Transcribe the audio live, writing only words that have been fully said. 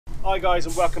Hi guys,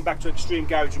 and welcome back to Extreme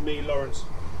Garage with me, Lawrence.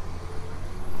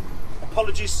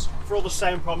 Apologies for all the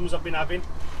sound problems I've been having.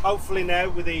 Hopefully now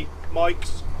with the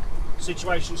mics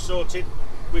situation sorted,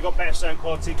 we've got better sound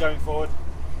quality going forward.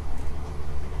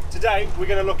 Today we're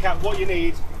going to look at what you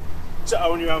need to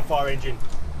own your own fire engine,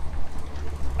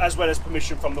 as well as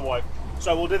permission from the wife.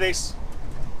 So we'll do this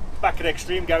back at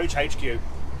Extreme Garage HQ.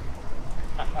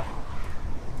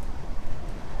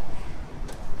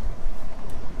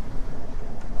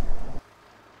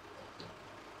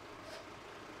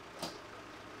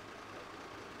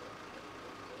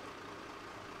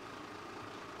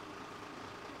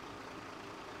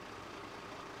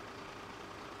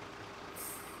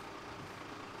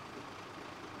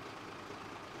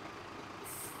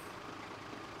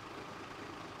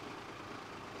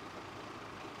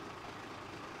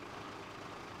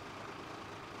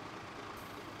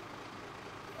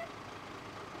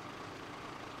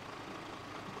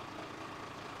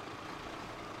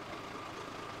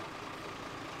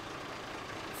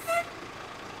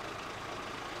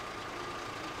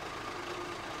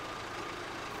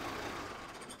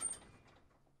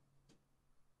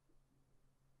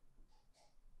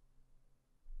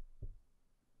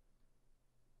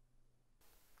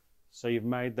 So you've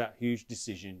made that huge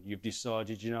decision. You've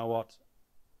decided, you know what,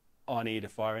 I need a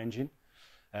fire engine.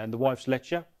 And the wife's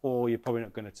let you, or you're probably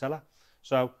not going to tell her.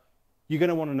 So you're going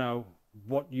to want to know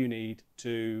what you need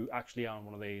to actually own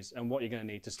one of these and what you're going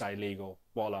to need to stay legal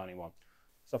while owning one.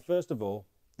 So first of all,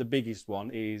 the biggest one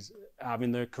is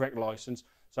having the correct license.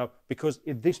 So because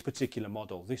in this particular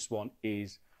model, this one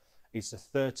it's a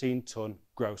 13-ton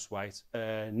gross weight,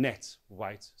 net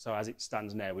weight. So as it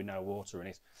stands now with no water in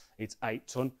it, it's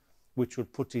 8-ton. Which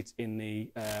would put it in the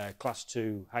Class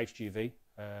 2 HGV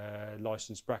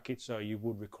license bracket, so you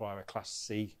would require a Class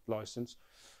C license.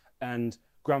 And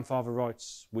grandfather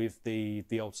rights with the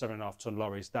old 7.5-ton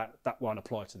lorries, that won't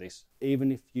apply to this.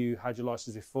 Even if you had your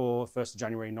license before 1st of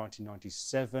January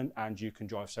 1997 and you can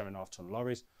drive 7.5-ton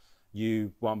lorries,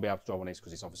 you won't be able to drive one of these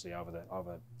because it's obviously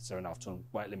over 7.5-ton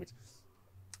weight limit.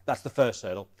 That's the first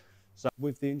hurdle. So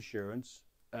with the insurance,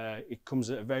 it comes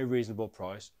at a very reasonable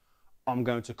price. I'm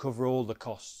going to cover all the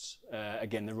costs,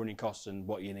 again, the running costs and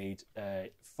what you need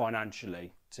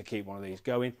financially to keep one of these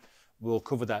going. We'll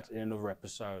cover that in another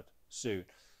episode soon.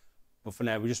 But for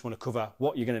now, we just want to cover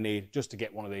what you're going to need just to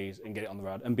get one of these and get it on the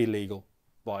road and be legal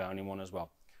by owning one as well.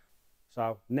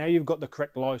 So now you've got the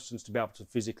correct license to be able to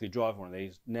physically drive one of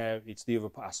these. Now it's the other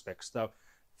aspects. So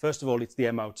first of all, it's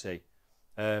the MOT.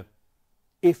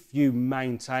 If you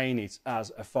maintain it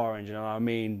as a fire engine, and I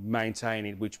mean maintain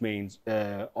it, which means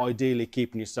ideally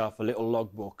keeping yourself a little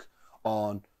logbook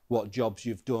on what jobs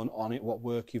you've done on it, what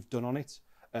work you've done on it.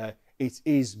 It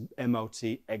is MOT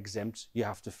exempt. You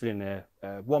have to fill in a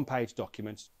one-page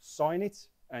document, sign it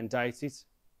and date it,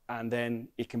 and then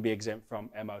it can be exempt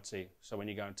from MOT. So when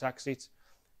you go and tax it,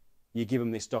 you give them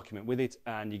this document with it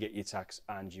and you get your tax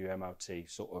and your MOT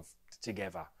sort of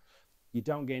together. You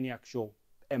don't get any actual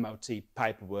MOT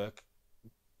paperwork,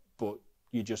 but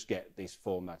you just get this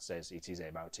form that says it is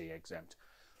MOT exempt.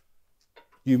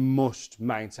 You must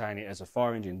maintain it as a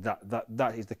fire engine.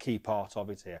 That is the key part of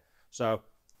it here. So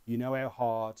you know how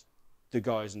hard the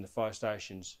guys in the fire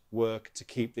stations work to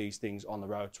keep these things on the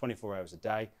road 24 hours a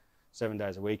day, 7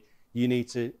 days a week. You need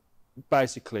to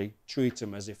basically treat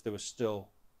them as if they were still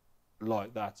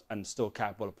like that and still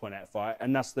capable of putting out a fire.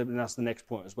 And that's the next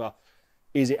point as well.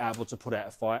 Is it able to put out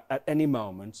a fire at any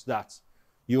moment that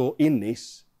you're in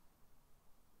this?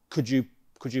 Could you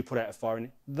put out a fire in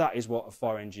it? That is what a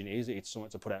fire engine is. It's something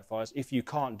to put out fires. If you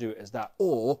can't do it as that,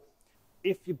 or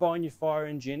if you're buying your fire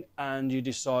engine and you're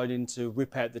deciding to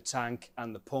rip out the tank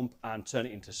and the pump and turn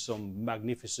it into some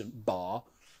magnificent bar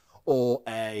or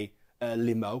a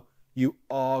limo, you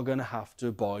are going to have to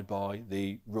abide by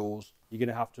the rules. You're going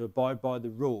to have to abide by the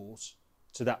rules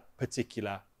to that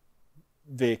particular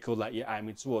vehicle that you're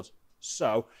aiming towards.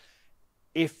 So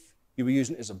if you were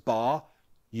using it as a bar,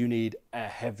 you need a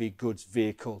heavy goods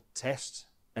vehicle test,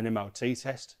 an MOT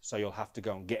test, so you'll have to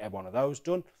go and get one of those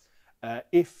done.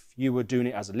 If you were doing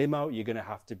it as a limo, you're going to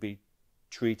have to be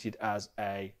treated as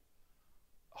a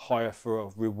hire for a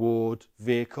reward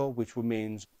vehicle, which will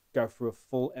means go for a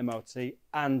full MOT,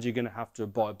 and you're going to have to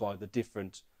abide by the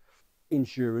different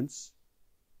insurance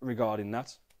regarding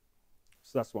that.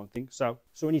 So that's one thing. So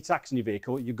when you're taxing your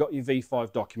vehicle, you've got your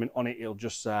V5 document on it. It'll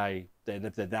just say the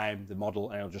name, the model,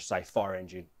 and it'll just say fire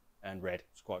engine and red.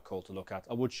 It's quite cool to look at.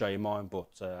 I would show you mine, but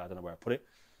I don't know where I put it.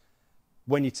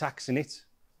 When you're taxing it,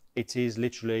 it is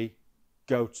literally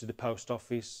go to the post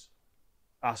office,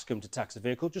 ask them to tax the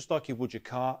vehicle, just like you would your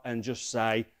car, and just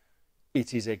say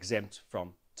it is exempt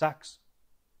from tax.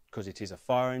 because it is a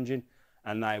fire engine,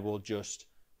 and they will just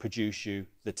produce you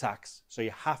the tax. So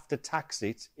you have to tax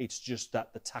it. It's just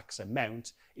that the tax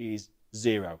amount is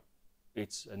zero.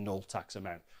 It's a null tax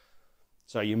amount.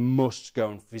 So you must go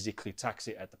and physically tax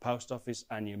it at the post office,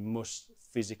 and you must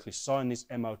physically sign this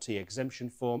MOT exemption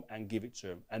form and give it to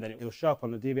them. And then it'll show up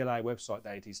on the DVLA website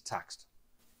that it is taxed.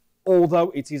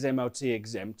 Although it is MOT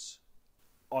exempt,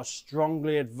 I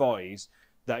strongly advise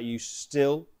that you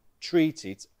still treat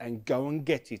it and go and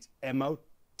get it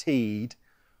MOT'd,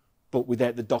 but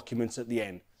without the documents at the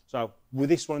end. So with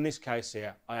this one, in this case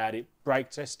here, I had it brake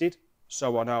tested,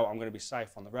 so I know I'm going to be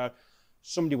safe on the road.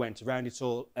 Somebody went around it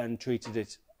all and treated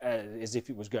it as if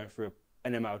it was going through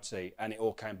an MOT, and it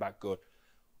all came back good.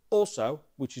 Also,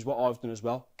 which is what I've done as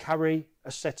well, carry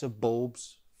a set of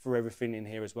bulbs for everything in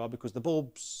here as well, because the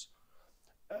bulbs,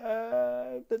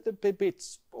 the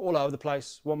bits all over the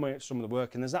place. One minute some of the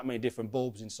work, and there's that many different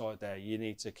bulbs inside there. You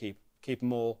need to keep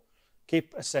them all,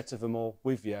 keep a set of them all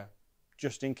with you,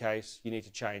 just in case you need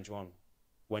to change one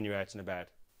when you're out and about.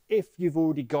 If you've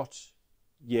already got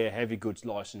your heavy goods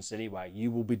license anyway,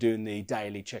 you will be doing the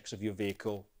daily checks of your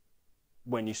vehicle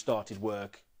when you started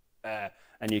work,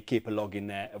 and you keep a log in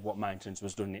there of what maintenance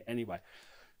was done in it anyway.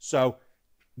 So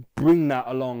bring that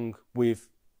along with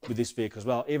this vehicle as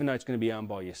well. Even though it's going to be owned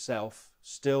by yourself,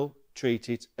 still treat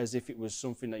it as if it was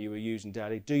something that you were using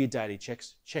daily. Do your daily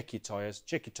checks, check your tyres,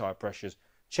 check your tyre pressures,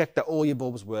 check that all your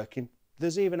bulbs are working.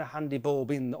 There's even a handy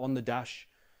bulb on the dash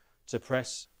to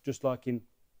press, just like in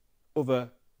other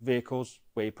vehicles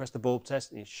where you press the bulb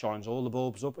test and it shines all the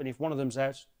bulbs up, and if one of them's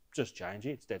out, just change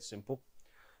it. It's dead simple.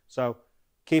 So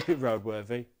keep it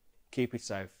roadworthy, keep it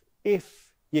safe.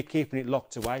 If you're keeping it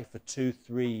locked away for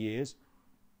 2-3 years,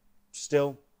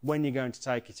 still, when you're going to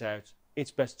take it out,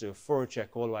 it's best to do a thorough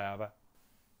check all the way over.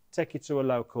 Take it to a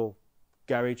local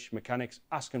garage, mechanics,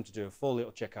 ask them to do a full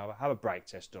little check over, have a brake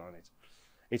test done on it.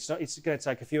 It's going to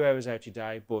take a few hours out your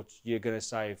day, but you're going to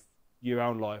save your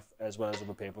own life as well as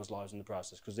other people's lives in the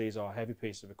process, because these are heavy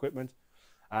pieces of equipment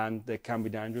and they can be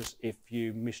dangerous if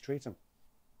you mistreat them.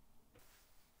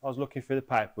 I was looking through the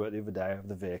paperwork the other day of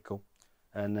the vehicle,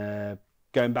 and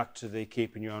going back to the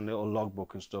keeping your own little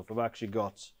logbook and stuff, I've actually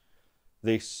got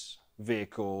this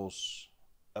vehicle's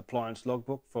appliance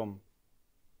logbook from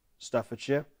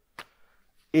Staffordshire.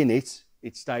 In it,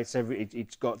 it states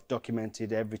it's got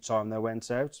documented every time they went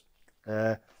out.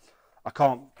 I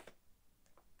can't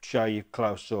show you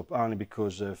close up only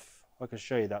because of, I can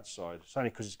show you that side. It's only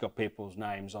because it's got people's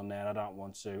names on there, and I don't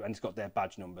want to, and it's got their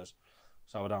badge numbers,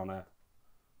 so I don't want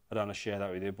to share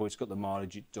that with you. But it's got the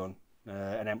mileage it done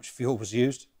and how much fuel was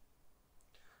used.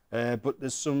 But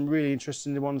there's some really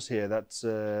interesting ones here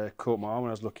that caught my eye when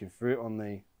I was looking through it on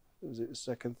the, was it the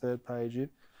second, third page in?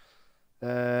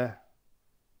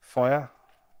 Fire.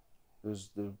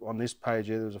 On this page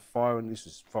here, there was a fire, and this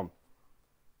is from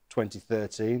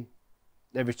 2013.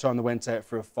 Every time they went out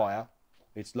for a fire,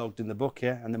 it's logged in the book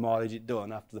here, and the mileage it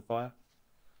done after the fire,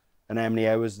 and how many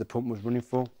hours the pump was running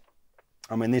for.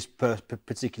 I mean, this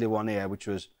particular one here, which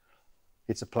was,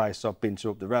 it's a place I've been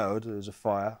to up the road, there was a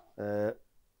fire, the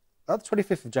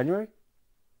 25th of January,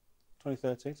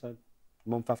 2013, so a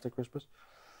month after Christmas.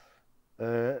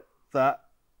 That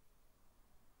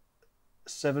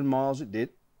 7 miles it did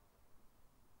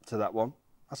to that one.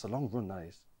 That's a long run, that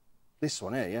is. This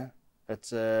one here, yeah,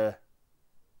 at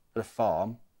a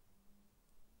farm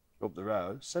up the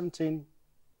road, 17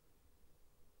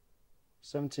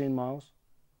 miles.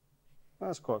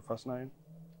 That's quite fascinating.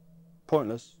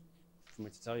 Pointless for me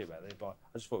to tell you about it, but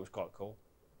I just thought it was quite cool.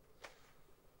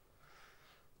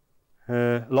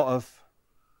 A lot of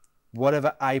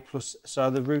whatever A plus, so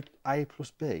the route A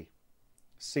plus B,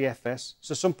 CFS.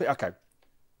 So some, okay,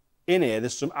 in here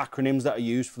there's some acronyms that are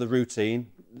used for the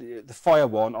routine. The fire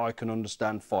one, I can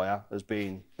understand fire as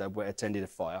being that we attended a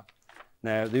fire.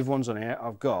 Now the other ones on here,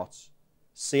 I've got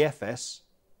CFS,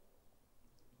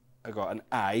 I've got an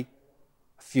A,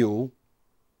 fuel,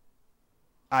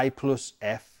 A plus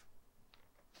F,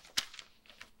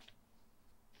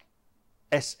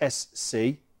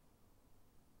 SSC,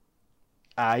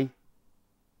 A,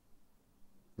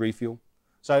 refuel.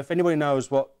 So if anybody knows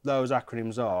what those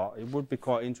acronyms are, it would be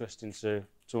quite interesting to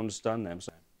understand them.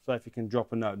 So if you can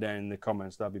drop a note down in the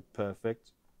comments, that'd be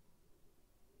perfect.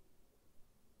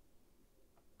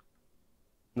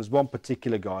 There's one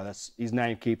particular guy that's, his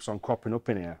name keeps on cropping up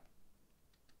in here.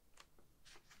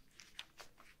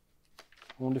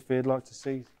 I wonder if he'd like to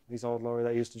see his old lorry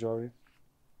that he used to drive in.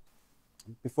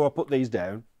 Before I put these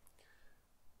down,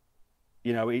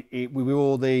 you know, with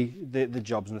all the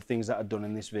jobs and the things that are done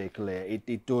in this vehicle here,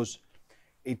 it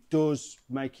does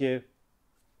make you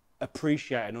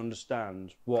appreciate and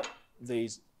understand what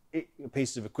these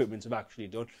pieces of equipment have actually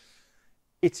done.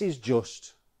 It is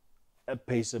just a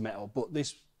piece of metal, but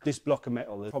this block of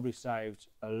metal has probably saved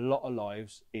a lot of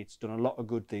lives. It's done a lot of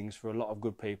good things for a lot of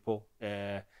good people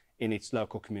in its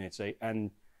local community,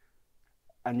 and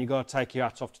you got to take your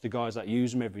hats off to the guys that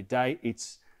use them every day.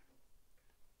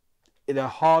 They're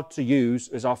hard to use,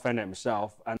 as I found out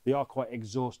myself, and they are quite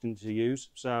exhausting to use.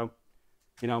 So,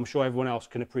 you know, I'm sure everyone else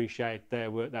can appreciate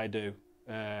their work they do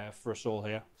for us all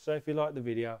here. So if you like the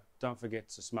video, don't forget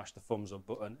to smash the thumbs up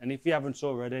button, and if you haven't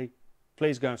already,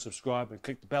 please go and subscribe and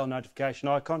click the bell notification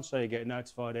icon so you get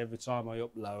notified every time I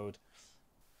upload.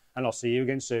 And I'll see you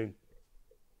again soon.